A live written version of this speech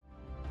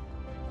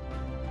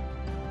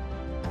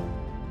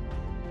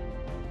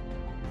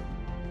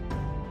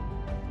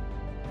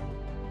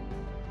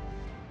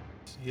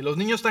Y los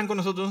niños están con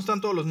nosotros. ¿Dónde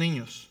están todos los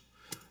niños?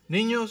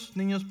 Niños,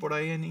 por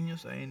ahí hay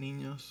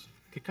niños.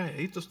 Qué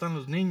calladitos están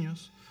los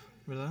niños,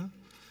 ¿verdad?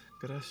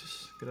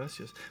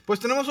 Gracias. Pues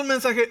tenemos un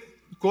mensaje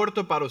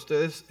corto para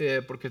ustedes,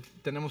 porque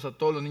tenemos a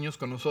todos los niños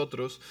con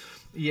nosotros.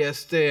 ¿Y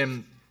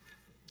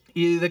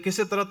de qué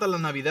se trata la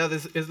Navidad?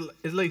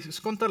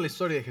 Es contar la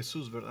historia de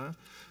Jesús, ¿verdad?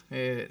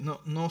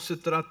 No se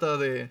trata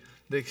de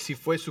si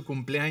fue su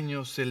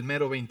cumpleaños el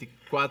mero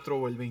 24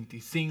 o el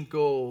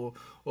 25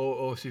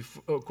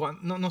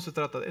 no se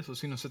trata de eso,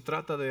 sino se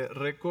trata de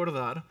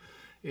recordar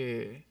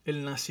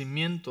el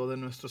nacimiento de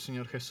nuestro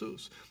Señor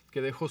Jesús,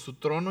 que dejó su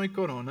trono y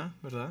corona,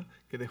 ¿verdad?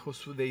 Que dejó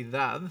su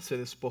deidad, se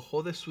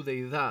despojó de su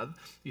deidad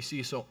y se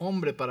hizo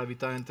hombre para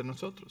habitar entre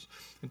nosotros.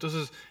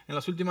 Entonces, en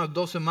las últimas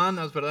 2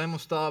 semanas, ¿verdad?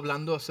 Hemos estado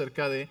hablando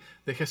acerca de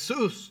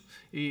Jesús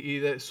y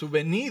de su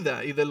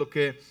venida y de lo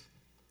que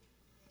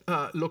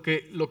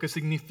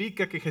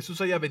significa que Jesús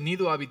haya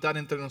venido a habitar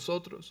entre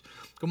nosotros.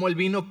 Como Él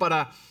vino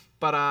para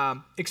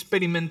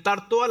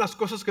experimentar todas las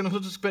cosas que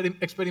nosotros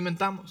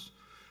experimentamos.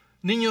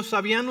 Niños,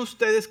 ¿sabían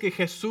ustedes que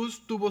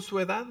Jesús tuvo su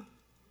edad?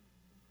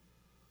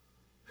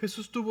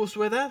 Jesús tuvo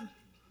su edad.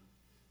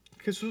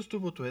 Jesús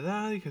tuvo tu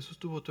edad y Jesús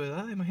tuvo tu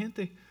edad.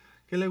 Imagínate,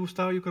 ¿qué le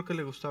gustaba? Yo creo que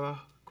le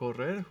gustaba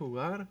correr,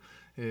 jugar.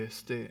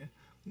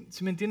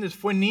 Si me entiendes,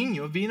 fue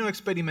niño, vino a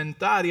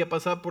experimentar y a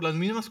pasar por las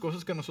mismas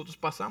cosas que nosotros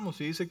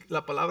pasamos. Y dice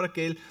la palabra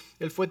que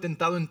él fue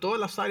tentado en todas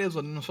las áreas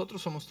donde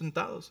nosotros somos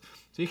tentados.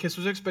 ¿Sí?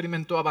 Jesús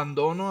experimentó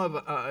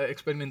abandono,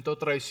 experimentó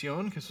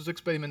traición, Jesús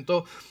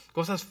experimentó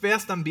cosas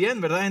feas también,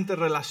 ¿verdad? Entre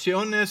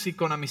relaciones y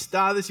con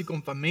amistades y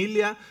con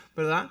familia,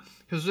 ¿verdad?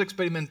 Jesús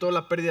experimentó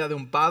la pérdida de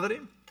un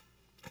padre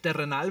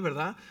terrenal,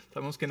 ¿verdad?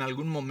 Sabemos que en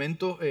algún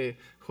momento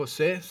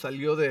José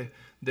salió de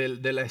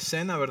la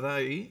escena, ¿verdad?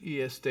 Y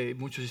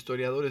muchos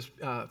historiadores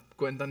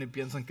cuentan y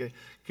piensan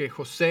que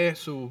José,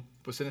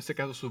 pues en este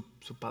caso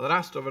su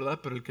padrastro, ¿verdad?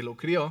 Pero el que lo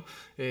crió,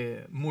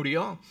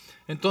 murió.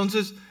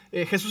 Entonces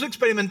Jesús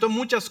experimentó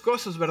muchas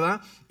cosas,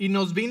 ¿verdad? Y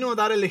nos vino a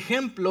dar el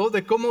ejemplo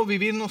de cómo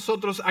vivir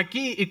nosotros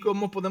aquí y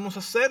cómo podemos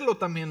hacerlo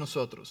también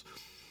nosotros.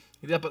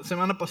 Y la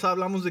semana pasada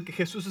hablamos de que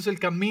Jesús es el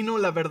camino,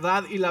 la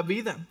verdad y la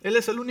vida. Él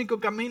es el único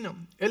camino.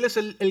 Él es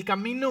el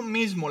camino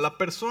mismo. La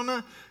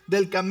persona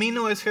del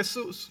camino es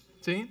Jesús,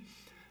 ¿sí?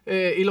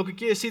 Y lo que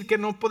quiere decir que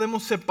no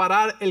podemos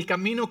separar el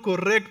camino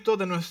correcto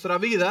de nuestra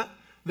vida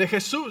de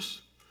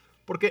Jesús,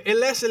 porque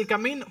Él es el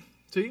camino,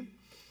 ¿sí?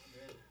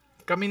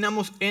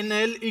 Caminamos en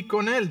Él y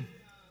con Él.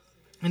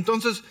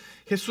 Entonces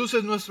Jesús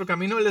es nuestro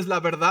camino, Él es la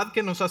verdad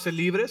que nos hace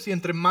libres, y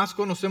entre más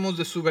conocemos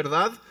de su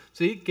verdad,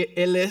 ¿sí? Que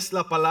Él es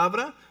la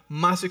palabra,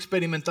 más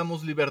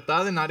experimentamos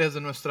libertad en áreas de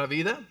nuestra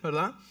vida,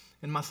 ¿verdad?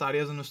 En más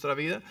áreas de nuestra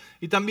vida.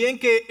 Y también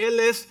que Él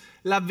es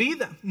la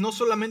vida, no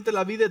solamente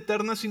la vida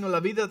eterna, sino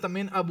la vida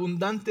también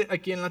abundante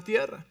aquí en la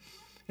tierra.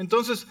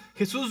 Entonces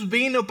Jesús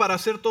vino para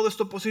hacer todo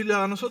esto posible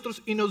a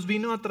nosotros y nos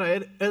vino a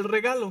traer el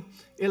regalo.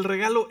 El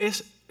regalo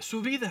es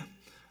su vida.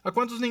 ¿A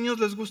cuántos niños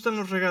les gustan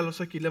los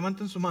regalos aquí?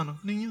 Levanten su mano.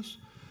 Niños,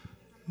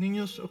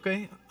 ok.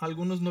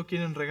 Algunos no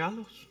quieren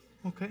regalos,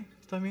 ok.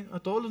 Está bien. A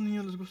todos los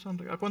niños les gustan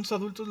regalos. ¿A cuántos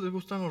adultos les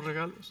gustan los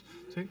regalos?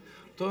 ¿Sí?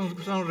 A todos nos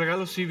gustan los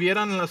regalos. Si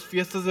vieran las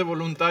fiestas de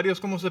voluntarios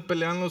cómo se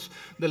pelean los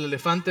del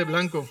elefante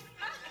blanco.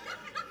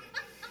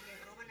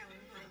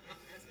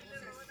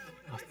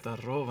 Hasta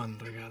roban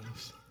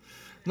regalos.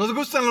 Nos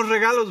gustan los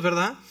regalos,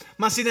 ¿verdad?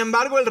 Mas sin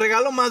embargo, el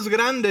regalo más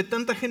grande,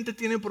 tanta gente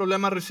tiene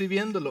problemas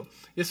recibiéndolo,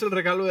 y es el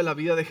regalo de la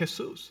vida de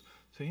Jesús,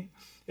 ¿sí?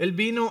 Él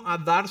vino a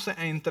darse,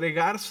 a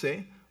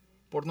entregarse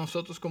por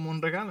nosotros como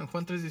un regalo. En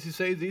Juan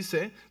 3:16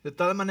 dice: de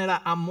tal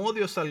manera amó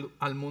Dios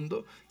al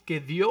mundo, que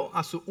dio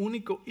a su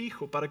único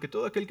Hijo, para que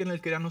todo aquel que en él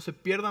crea no se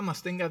pierda,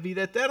 mas tenga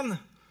vida eterna.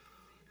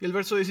 Y el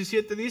verso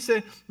 17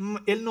 dice: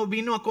 Él no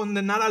vino a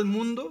condenar al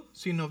mundo,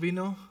 sino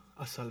vino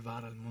a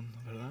salvar al mundo,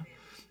 ¿verdad?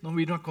 No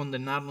vino a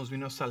condenarnos,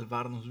 vino a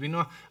salvarnos,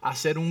 vino a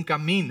hacer un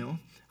camino,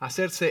 a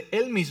hacerse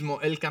Él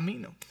mismo el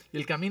camino. Y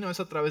el camino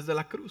es a través de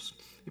la cruz.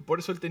 Y por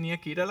eso Él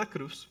tenía que ir a la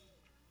cruz,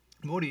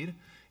 morir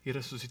y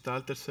resucitar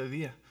al tercer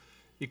día.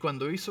 Y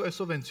cuando hizo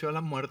eso, venció a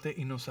la muerte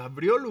y nos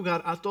abrió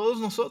lugar a todos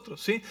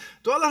nosotros, ¿sí?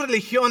 Todas las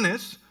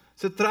religiones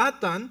se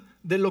tratan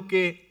de lo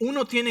que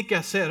uno tiene que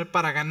hacer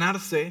para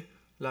ganarse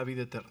la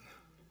vida eterna,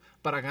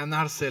 para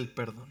ganarse el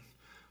perdón,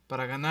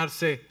 para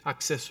ganarse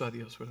acceso a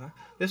Dios, ¿verdad?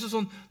 Esos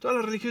son, todas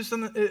las religiones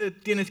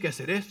tienes que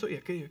hacer esto y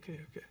aquello.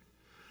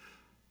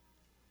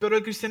 Pero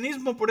el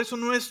cristianismo por eso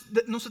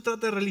no se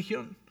trata de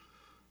religión,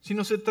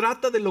 sino se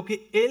trata de lo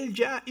que Él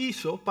ya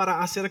hizo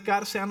para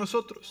acercarse a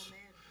nosotros.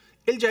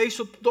 Él ya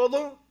hizo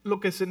todo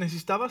lo que se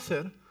necesitaba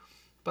hacer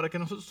para que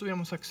nosotros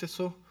tuviéramos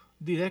acceso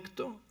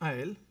directo a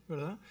Él,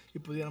 ¿verdad? Y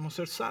pudiéramos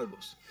ser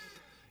salvos.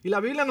 Y la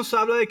Biblia nos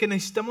habla de que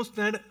necesitamos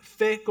tener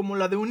fe como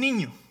la de un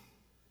niño.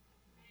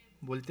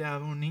 Voltea a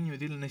un niño y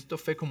dile: necesito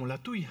fe como la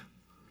tuya,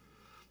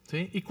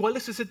 ¿sí? ¿Y cuál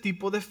es ese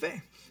tipo de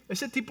fe?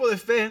 Ese tipo de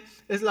fe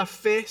es la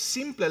fe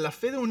simple. La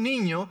fe de un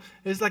niño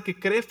es la que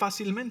cree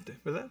fácilmente,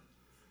 ¿verdad?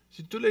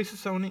 Si tú le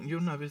dices a un niño, yo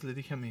una vez le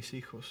dije a mis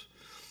hijos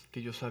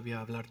que yo sabía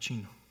hablar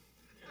chino.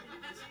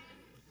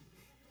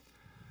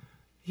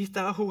 Y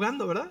estaba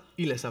jugando, ¿verdad?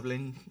 Y les hablé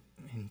en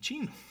en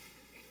chino.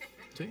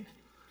 ¿Sí?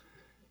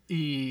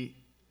 Y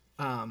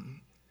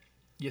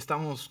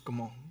estamos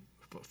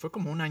fue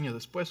como un año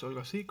después o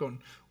algo así,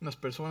 con unas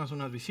personas,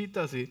 unas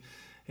visitas, y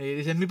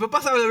dicen, mi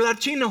papá sabe hablar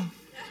chino.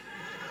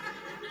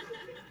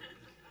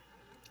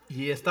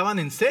 Y estaban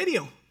en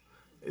serio.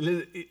 Y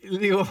le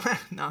digo,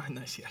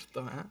 no es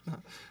cierto.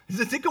 No.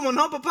 Dice, sí, como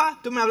no, papá,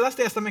 tú me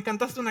hablaste y hasta me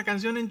cantaste una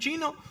canción en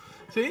chino.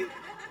 ¿Sí?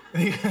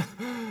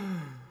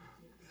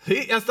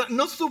 Sí, hasta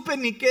no supe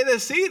ni qué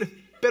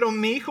decir, pero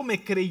mi hijo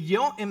me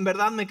creyó, en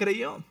verdad me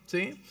creyó.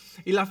 ¿Sí?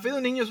 Y la fe de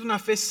un niño es una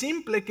fe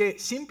simple que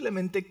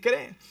simplemente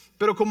cree.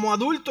 Pero como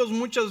adultos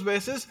muchas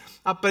veces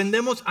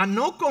aprendemos a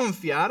no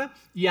confiar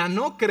y a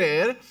no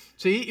creer.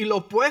 ¿Sí? Y lo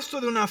opuesto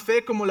de una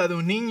fe como la de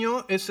un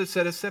niño es el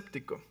ser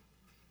escéptico.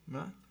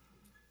 ¿Verdad?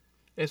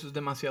 Eso es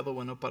demasiado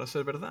bueno para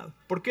ser verdad.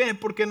 ¿Por qué?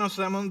 Porque nos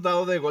hemos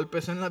dado de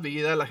golpes en la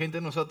vida, la gente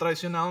nos ha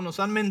traicionado,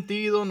 nos han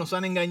mentido, nos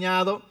han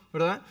engañado,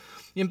 ¿verdad?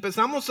 Y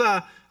empezamos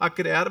a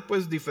crear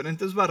pues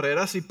diferentes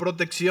barreras y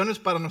protecciones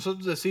para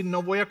nosotros decir,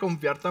 no voy a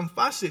confiar tan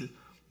fácil,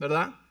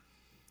 ¿verdad?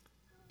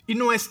 Y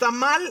no está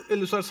mal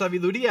el usar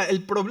sabiduría.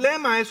 El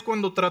problema es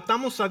cuando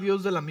tratamos a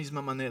Dios de la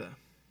misma manera.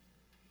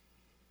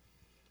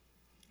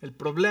 El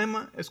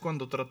problema es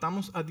cuando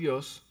tratamos a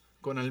Dios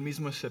con el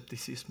mismo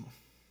escepticismo,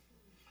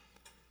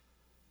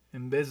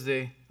 en vez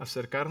de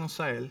acercarnos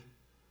a Él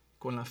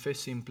con la fe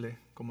simple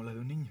como la de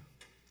un niño.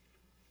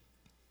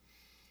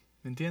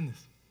 ¿Me entiendes?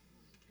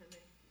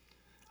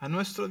 A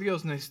nuestro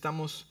Dios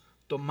necesitamos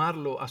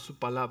tomarlo a su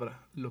palabra.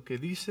 Lo que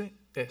dice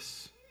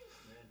es.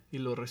 Y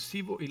lo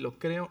recibo y lo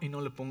creo y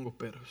no le pongo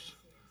peros.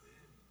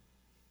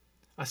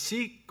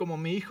 Así como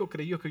mi hijo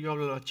creyó que yo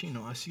hablaba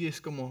chino, así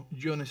es como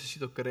yo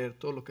necesito creer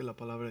todo lo que la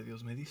palabra de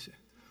Dios me dice.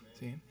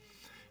 ¿Sí?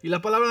 Y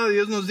la palabra de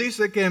Dios nos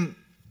dice que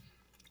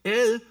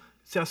Él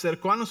se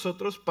acercó a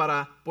nosotros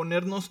para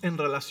ponernos en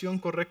relación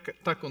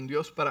correcta con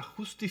Dios, para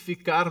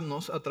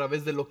justificarnos a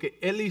través de lo que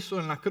Él hizo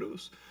en la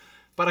cruz,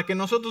 para que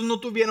nosotros no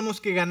tuviéramos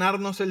que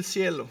ganarnos el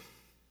cielo,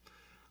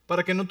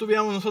 para que no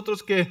tuviéramos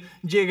nosotros que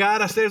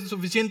llegar a ser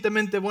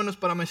suficientemente buenos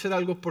para merecer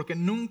algo, porque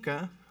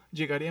nunca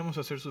llegaríamos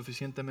a ser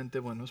suficientemente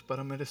buenos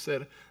para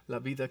merecer la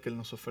vida que Él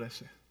nos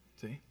ofrece.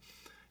 ¿Sí?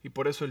 Y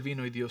por eso Él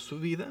vino y dio su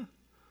vida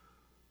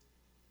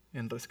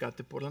en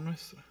rescate por la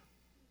nuestra.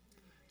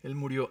 Él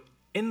murió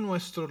en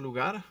nuestro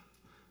lugar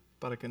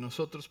para que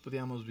nosotros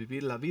pudiéramos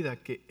vivir la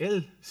vida que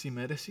Él sí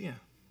merecía.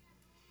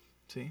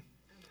 ¿Sí?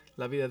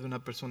 La vida de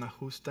una persona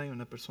justa y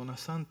una persona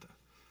santa.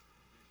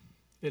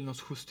 Él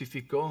nos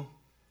justificó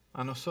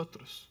a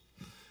nosotros.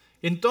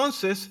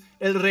 Entonces,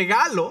 el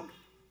regalo,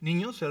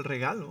 niños, el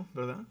regalo,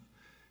 ¿verdad?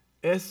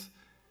 Es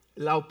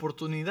la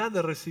oportunidad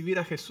de recibir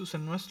a Jesús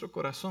en nuestro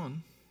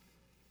corazón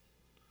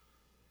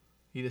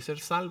y de ser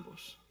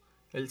salvos.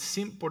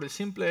 Por el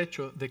simple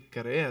hecho de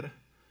creer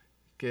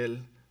que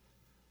Él,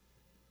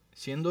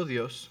 siendo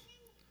Dios,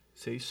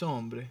 se hizo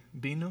hombre,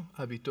 vino,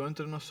 habitó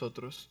entre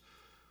nosotros,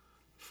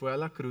 fue a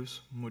la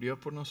cruz, murió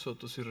por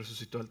nosotros y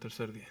resucitó al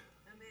tercer día.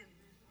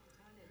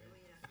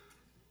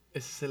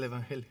 Ese es el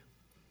evangelio.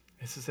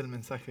 Ese es el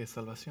mensaje de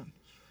salvación.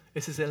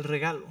 Ese es el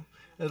regalo.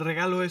 El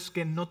regalo es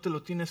que no te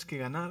lo tienes que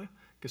ganar,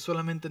 que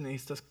solamente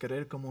necesitas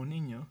creer como un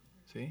niño.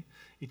 ¿Sí?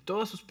 Y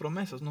todas sus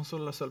promesas, no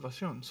solo la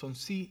salvación, son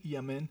sí y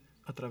amén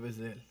a través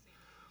de Él.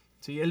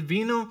 ¿Sí? Él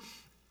vino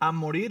a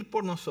morir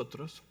por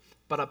nosotros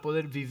para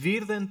poder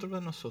vivir dentro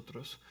de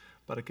nosotros,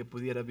 para que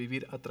pudiera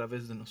vivir a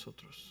través de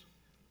nosotros.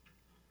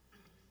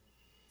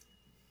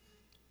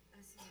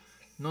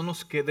 No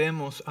nos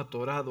quedemos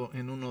atorados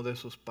en uno de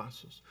esos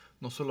pasos.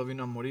 No solo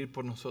vino a morir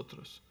por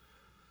nosotros,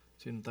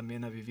 sino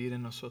también a vivir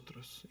en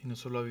nosotros. Y no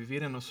solo a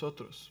vivir en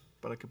nosotros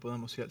para que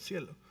podamos ir al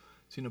cielo,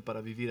 sino para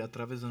vivir a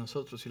través de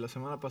nosotros. Y la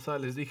semana pasada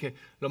les dije,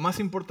 lo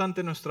más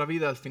importante en nuestra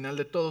vida al final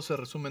de todo se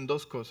resume en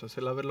dos cosas: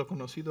 el haberlo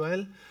conocido a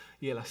Él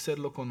y el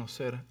hacerlo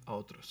conocer a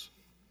otros.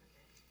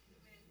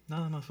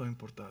 Nada más va a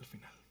importar al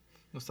final.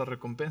 Nuestra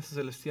recompensa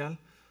celestial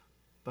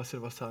va a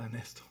ser basada en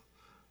esto.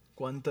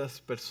 ¿Cuántas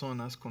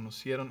personas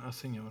conocieron al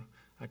Señor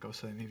a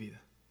causa de mi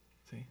vida?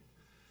 ¿Sí?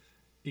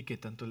 ¿Y qué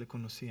tanto le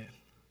conocí a Él?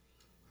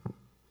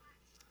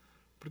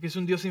 Porque es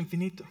un Dios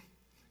infinito.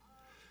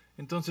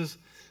 Entonces,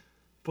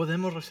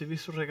 podemos recibir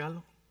su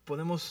regalo.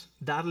 Podemos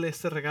darle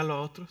este regalo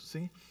a otros.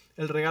 ¿Sí?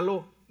 El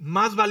regalo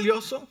más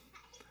valioso,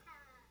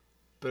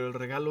 pero el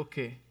regalo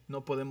que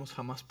no podemos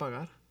jamás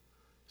pagar.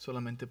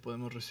 Solamente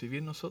podemos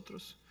recibir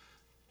nosotros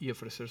y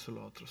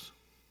ofrecérselo a otros.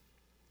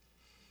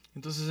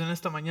 Entonces, en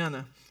esta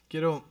mañana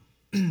quiero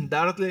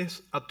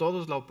darles a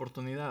todos la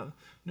oportunidad,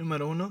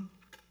 número uno,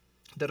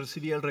 de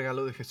recibir el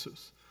regalo de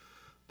Jesús,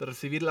 de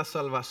recibir la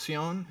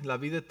salvación, la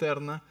vida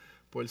eterna,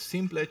 por el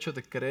simple hecho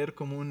de creer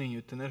como un niño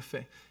y tener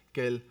fe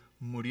que Él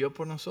murió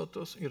por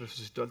nosotros y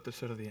resucitó al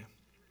tercer día.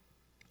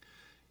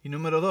 Y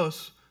número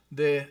dos,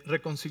 de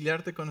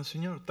reconciliarte con el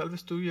Señor. Tal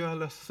vez tú ya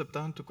lo has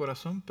aceptado en tu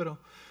corazón, pero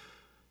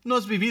no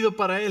has vivido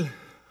para Él.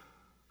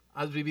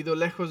 Has vivido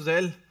lejos de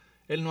Él.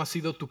 Él no ha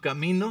sido tu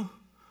camino,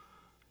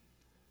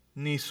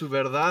 ni su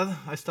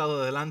verdad ha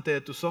estado delante de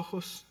tus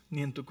ojos,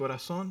 ni en tu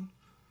corazón.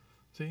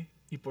 ¿Sí?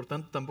 y por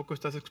tanto tampoco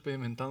estás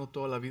experimentando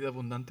toda la vida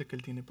abundante que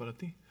Él tiene para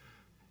ti.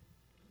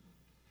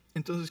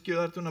 Entonces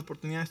quiero darte una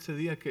oportunidad este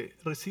día que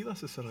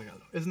recibas ese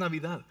regalo. Es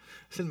Navidad,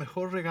 es el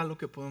mejor regalo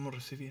que podemos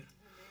recibir.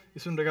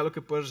 Es un regalo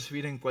que puedes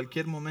recibir en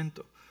cualquier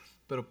momento,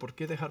 pero ¿por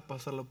qué dejar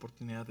pasar la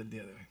oportunidad del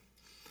día de hoy?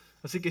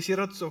 Así que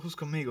cierra tus ojos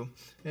conmigo.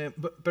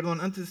 Perdón,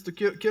 antes de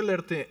esto quiero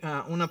leerte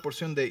una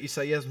porción de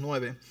Isaías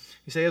 9.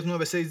 Isaías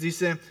 9:6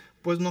 dice: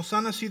 pues nos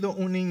ha nacido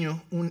un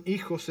niño, un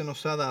hijo se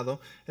nos ha dado,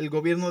 el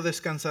gobierno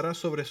descansará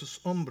sobre sus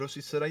hombros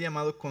y será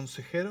llamado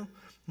Consejero,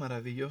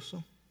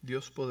 Maravilloso,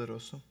 Dios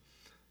Poderoso,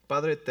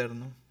 Padre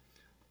Eterno,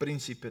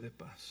 Príncipe de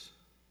Paz.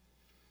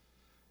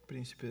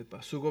 Príncipe de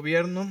Paz. Su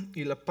gobierno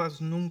y la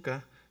paz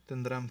nunca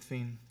tendrán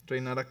fin.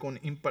 Reinará con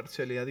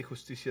imparcialidad y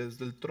justicia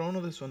desde el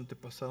trono de su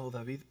antepasado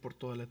David por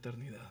toda la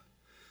eternidad.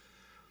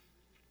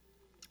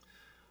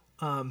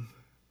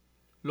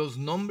 Los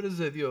nombres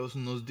de Dios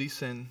nos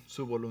dicen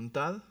su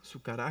voluntad,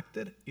 su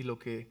carácter y lo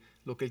que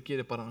Él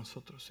quiere para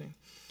nosotros, ¿sí?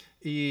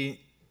 Y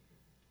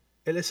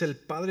Él es el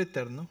Padre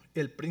Eterno,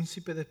 el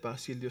Príncipe de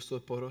Paz y el Dios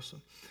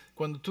Todopoderoso.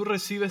 Cuando tú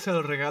recibes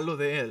el regalo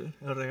de Él,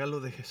 el regalo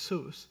de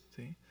Jesús,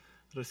 ¿sí?,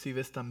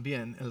 recibes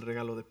también el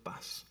regalo de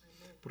paz.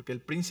 Porque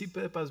el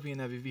Príncipe de Paz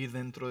viene a vivir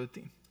dentro de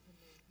ti,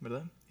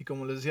 ¿verdad? Y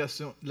como les decía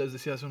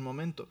hace un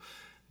momento,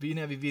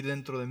 viene a vivir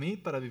dentro de mí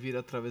para vivir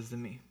a través de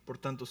mí. Por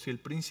tanto, si el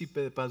Príncipe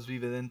de Paz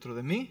vive dentro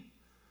de mí,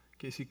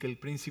 quiere decir que el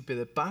Príncipe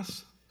de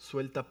Paz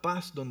suelta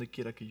paz donde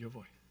quiera que yo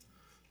voy,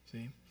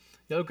 ¿sí?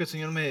 Y algo que el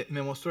Señor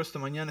me mostró esta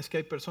mañana es que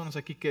hay personas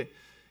aquí que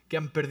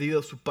han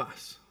perdido su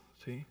paz,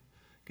 ¿sí?,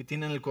 que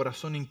tienen el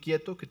corazón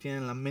inquieto, que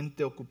tienen la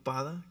mente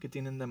ocupada, que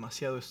tienen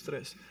demasiado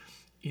estrés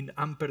y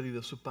han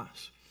perdido su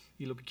paz.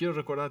 Y lo que quiero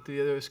recordarte el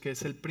día de hoy es que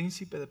es el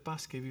Príncipe de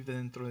Paz que vive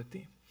dentro de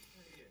ti.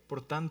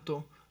 Por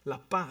tanto, la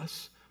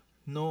paz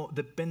no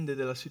depende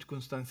de las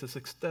circunstancias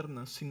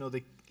externas, sino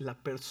de la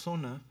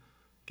persona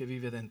que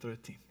vive dentro de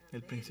ti,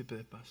 el Príncipe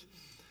de Paz.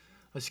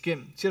 Así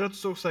que cierra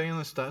tus ojos ahí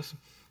donde estás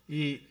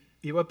y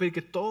voy a pedir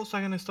que todos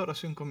hagan esta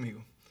oración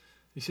conmigo.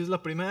 Y si es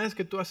la primera vez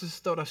que tú haces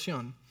esta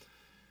oración,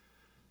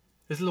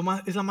 es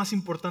la más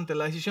importante,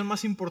 la decisión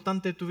más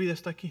importante de tu vida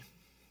está aquí,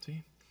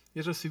 ¿sí? Y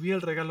es recibir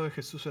el regalo de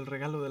Jesús, el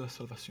regalo de la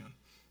salvación.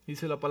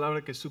 Dice la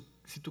palabra que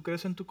si tú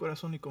crees en tu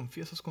corazón y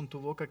confiesas con tu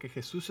boca que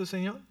Jesús es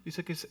Señor,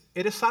 dice que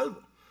eres salvo.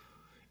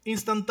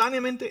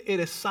 Instantáneamente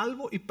eres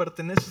salvo y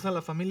perteneces a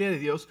la familia de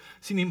Dios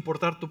sin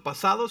importar tu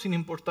pasado, sin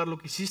importar lo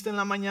que hiciste en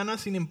la mañana,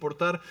 sin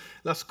importar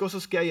las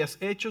cosas que hayas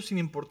hecho, sin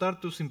importar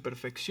tus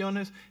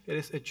imperfecciones.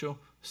 Eres hecho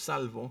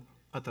salvo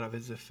a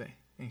través de fe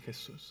en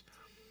Jesús.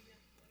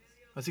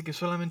 Así que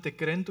solamente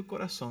cree en tu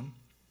corazón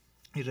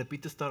y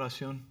repite esta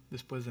oración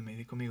después de mí.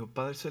 Di conmigo: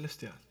 Padre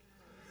Celestial,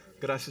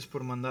 gracias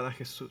por mandar a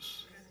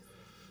Jesús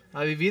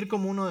a vivir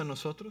como uno de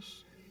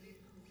nosotros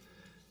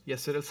y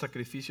hacer el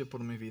sacrificio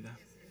por mi vida.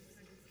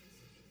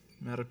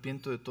 Me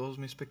arrepiento de todos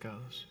mis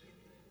pecados.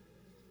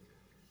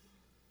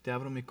 Te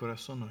abro mi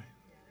corazón hoy.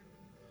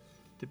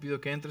 Te pido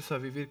que entres a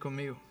vivir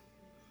conmigo.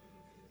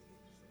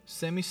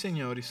 Sé mi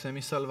Señor y sé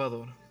mi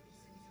Salvador.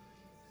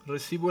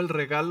 Recibo el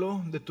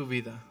regalo de tu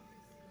vida.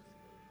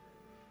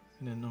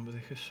 En el nombre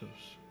de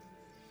Jesús.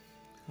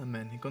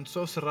 Amén. Y con tus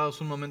ojos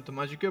cerrados un momento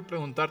más, yo quiero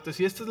preguntarte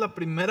si esta es la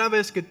primera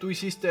vez que tú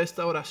hiciste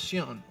esta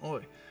oración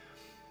hoy.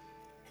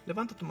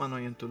 Levanta tu mano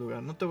ahí en tu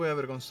lugar. No te voy a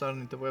avergonzar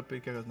ni te voy a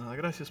pedir que hagas nada.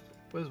 Gracias,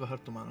 puedes bajar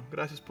tu mano.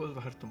 Gracias, puedes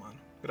bajar tu mano.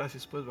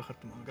 Gracias, puedes bajar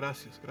tu mano.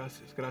 Gracias,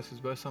 gracias,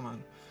 gracias. Veo esa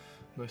mano.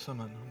 Veo esa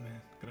mano.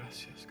 Amén.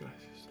 Gracias,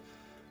 gracias.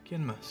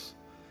 ¿Quién más?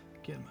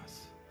 ¿Quién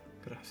más?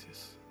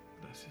 Gracias,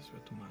 gracias.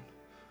 Veo tu mano.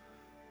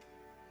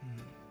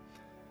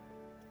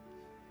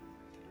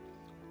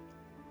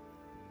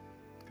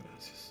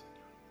 Gracias.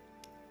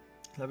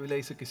 La Biblia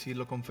dice que si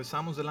lo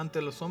confesamos delante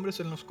de los hombres,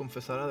 Él nos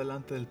confesará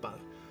delante del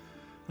Padre.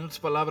 En otras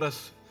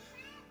palabras,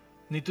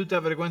 ni tú te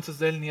avergüenzas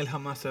de Él, ni Él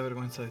jamás se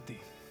avergüenza de ti,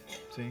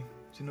 ¿sí?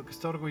 Sino que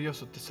está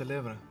orgulloso, te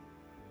celebra.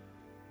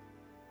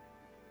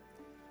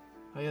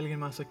 ¿Hay alguien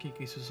más aquí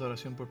que hizo esa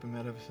oración por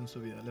primera vez en su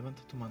vida?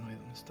 Levanta tu mano ahí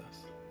donde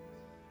estás.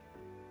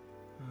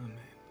 Amén.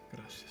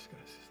 Gracias,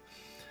 gracias.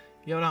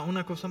 Y ahora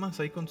una cosa más,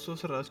 ahí con tus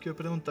ojos cerrados, quiero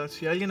preguntar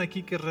si hay alguien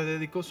aquí que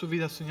rededicó su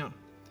vida al Señor.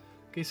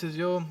 Que dices: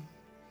 yo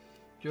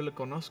le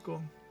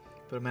conozco,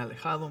 pero me he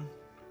alejado.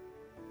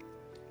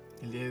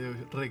 El día de hoy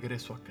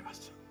regreso a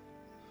casa.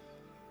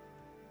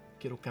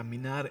 Quiero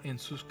caminar en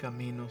sus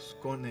caminos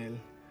con Él,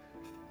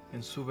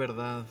 en su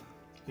verdad,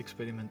 y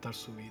experimentar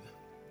su vida.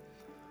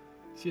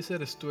 Si ese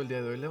eres tú el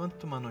día de hoy, levanta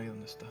tu mano ahí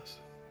donde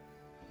estás.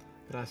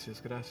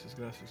 Gracias, gracias,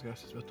 gracias,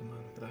 gracias. Veo tu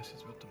mano.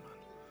 Gracias, veo tu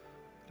mano.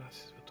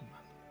 Gracias, veo tu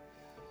mano.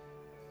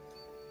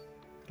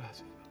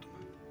 Gracias, veo tu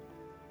mano.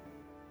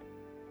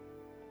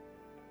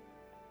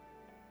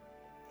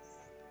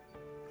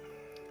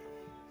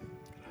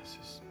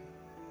 Gracias.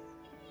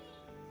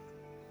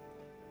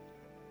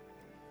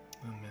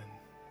 Amén.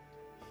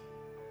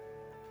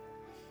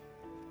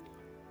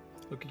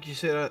 Lo que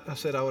quisiera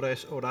hacer ahora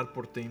es orar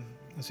por ti.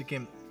 Así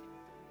que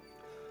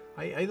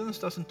ahí donde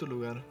estás en tu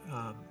lugar,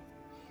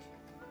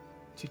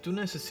 si tú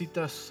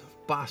necesitas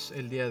paz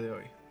el día de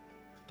hoy,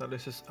 Tal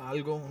vez es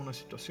algo, una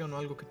situación o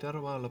algo que te ha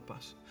robado la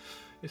paz.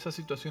 Esa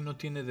situación no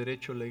tiene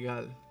derecho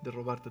legal de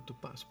robarte tu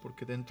paz,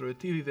 porque dentro de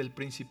ti vive el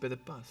príncipe de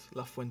paz,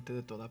 la fuente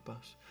de toda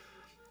paz.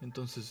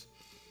 Entonces,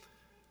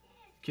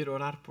 quiero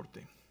orar por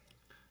ti.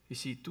 Y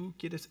si tú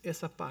quieres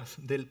esa paz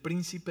del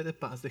príncipe de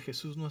paz, de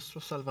Jesús nuestro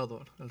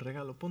Salvador, el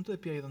regalo, ponte de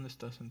pie ahí donde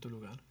estás en tu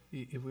lugar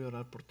y voy a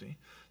orar por ti.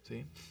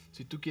 ¿Sí?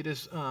 Si tú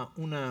quieres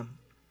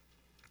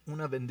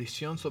una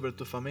bendición sobre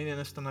tu familia en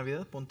esta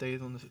Navidad, ponte ahí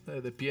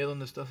de pie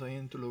donde estás, ahí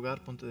en tu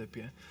lugar, ponte de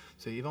pie.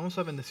 Sí, y vamos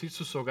a bendecir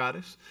sus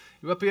hogares.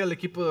 Y voy a pedir al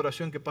equipo de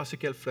oración que pase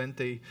aquí al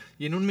frente.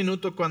 Y en un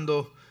minuto,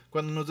 cuando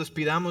nos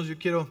despidamos, yo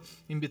quiero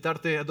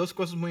invitarte a dos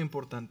cosas muy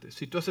importantes.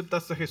 Si tú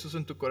aceptaste a Jesús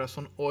en tu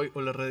corazón hoy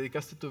o le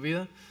dedicaste tu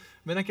vida,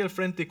 ven aquí al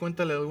frente y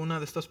cuéntale a alguna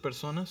de estas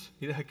personas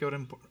y deja que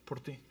oren por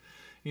ti.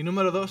 Y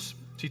número dos,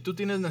 si tú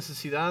tienes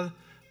necesidad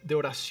de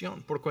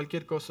oración por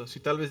cualquier cosa,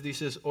 si tal vez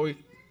dices, hoy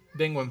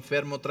vengo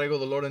enfermo, traigo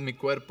dolor en mi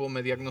cuerpo,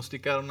 me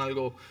diagnosticaron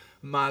algo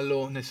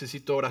malo,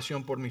 necesito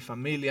oración por mi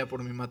familia,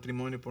 por mi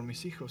matrimonio, por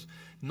mis hijos,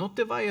 no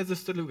te vayas de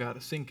este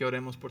lugar sin que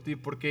oremos por ti,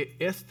 porque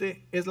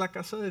este es la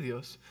casa de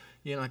Dios.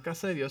 Y en la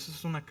casa de Dios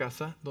es una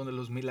casa donde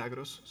los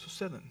milagros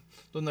suceden,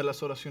 donde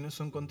las oraciones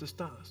son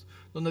contestadas,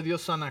 donde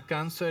Dios sana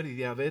cáncer y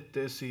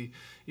diabetes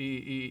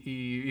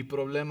y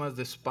problemas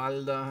de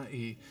espalda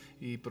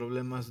y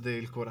problemas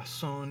del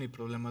corazón y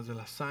problemas de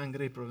la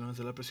sangre y problemas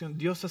de la presión.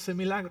 Dios hace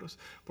milagros,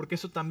 porque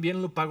eso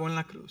también lo pagó en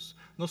la cruz.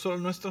 No solo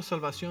nuestra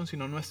salvación,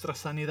 sino nuestra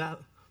sanidad.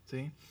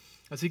 ¿Sí?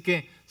 Así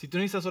que si tú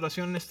necesitas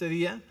oración en este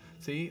día,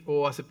 ¿sí?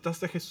 O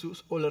aceptaste a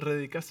Jesús o le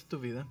dedicaste tu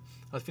vida,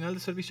 al final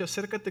del servicio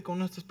acércate con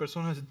nuestras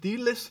personas,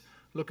 diles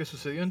lo que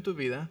sucedió en tu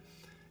vida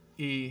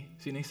y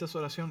si necesitas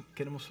oración,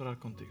 queremos orar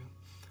contigo.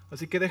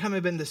 Así que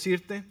déjame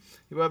bendecirte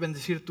y voy a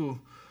bendecir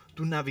tu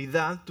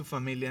Navidad, tu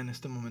familia en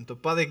este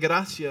momento. Padre,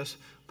 gracias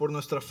por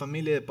nuestra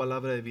familia de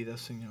Palabra de Vida,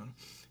 Señor.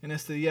 En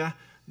este día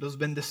los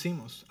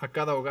bendecimos a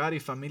cada hogar y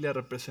familia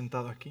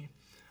representado aquí,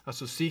 a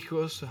sus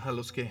hijos, a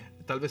los que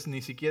tal vez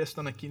ni siquiera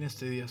están aquí en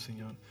este día,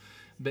 Señor.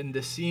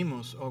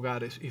 Bendecimos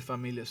hogares y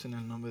familias en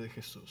el nombre de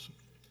Jesús.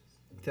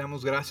 Te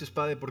damos gracias,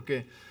 Padre,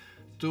 porque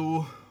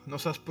tú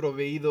nos has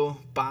proveído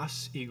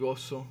paz y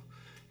gozo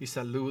y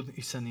salud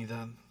y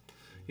sanidad.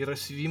 Y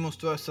recibimos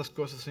todas estas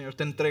cosas, Señor.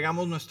 Te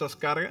entregamos nuestras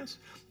cargas,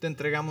 te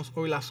entregamos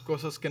hoy las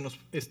cosas que nos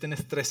estén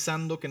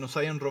estresando, que nos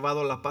hayan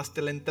robado la paz,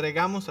 te la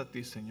entregamos a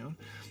ti, Señor.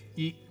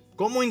 Y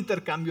como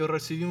intercambio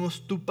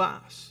recibimos tu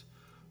paz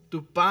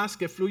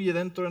que fluye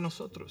dentro de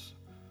nosotros.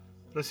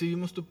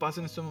 Recibimos tu paz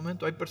en este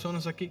momento. Hay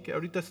personas aquí que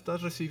ahorita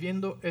estás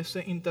recibiendo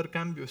ese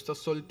intercambio, estás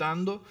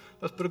soltando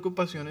las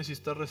preocupaciones y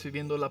estás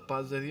recibiendo la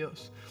paz de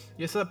Dios.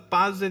 Y esa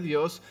paz de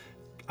Dios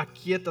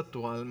aquieta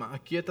tu alma,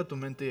 aquieta tu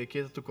mente y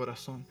aquieta tu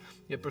corazón.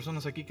 Y hay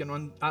personas aquí que no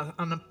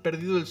han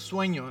perdido el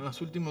sueño en los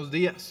últimos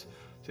días,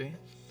 ¿sí?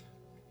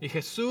 Y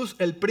Jesús,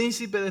 el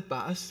príncipe de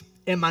paz,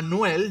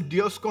 Emmanuel,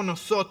 Dios con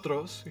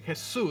nosotros,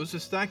 Jesús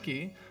está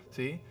aquí,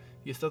 ¿sí?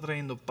 Y está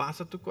trayendo paz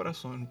a tu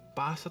corazón,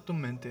 paz a tu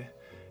mente,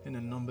 en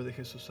el nombre de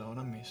Jesús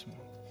ahora mismo.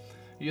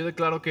 Y yo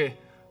declaro que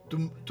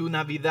tu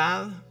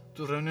Navidad,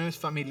 tus reuniones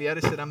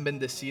familiares serán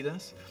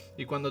bendecidas.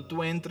 Y cuando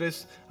tú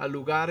entres a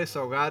lugares,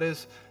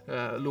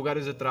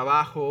 lugares de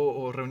trabajo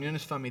o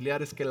reuniones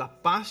familiares, que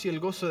la paz y el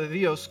gozo de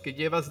Dios que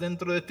llevas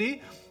dentro de ti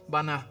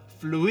van a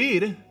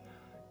fluir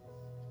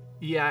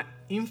y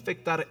a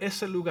infectar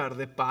ese lugar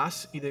de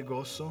paz y de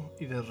gozo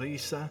y de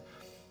risa,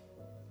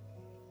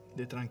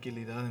 de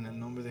tranquilidad en el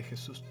nombre de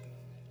Jesús.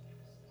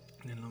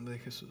 En el nombre de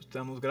Jesús. Te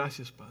damos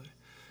gracias, Padre.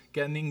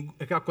 Que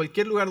a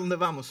cualquier lugar donde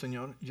vamos,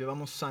 Señor,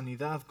 llevamos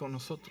sanidad con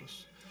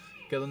nosotros.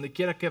 Que donde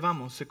quiera que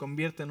vamos se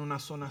convierta en una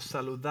zona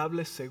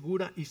saludable,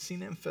 segura y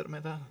sin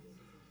enfermedad.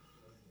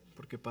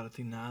 Porque para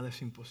ti nada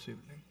es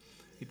imposible.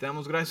 Y te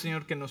damos gracias,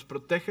 Señor, que nos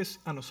proteges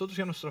a nosotros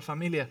y a nuestra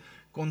familia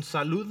con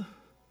salud,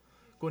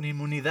 con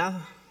inmunidad,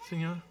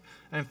 Señor,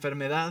 a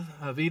enfermedad,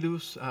 a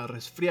virus, a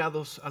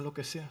resfriados, a lo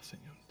que sea,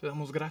 Señor. Te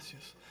damos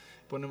gracias.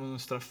 Ponemos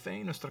nuestra fe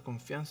y nuestra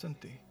confianza en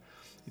ti.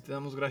 Y te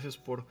damos gracias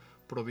por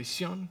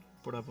provisión,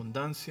 por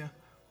abundancia,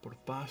 por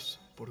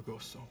paz, por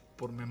gozo,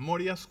 por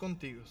memorias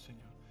contigo,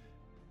 Señor.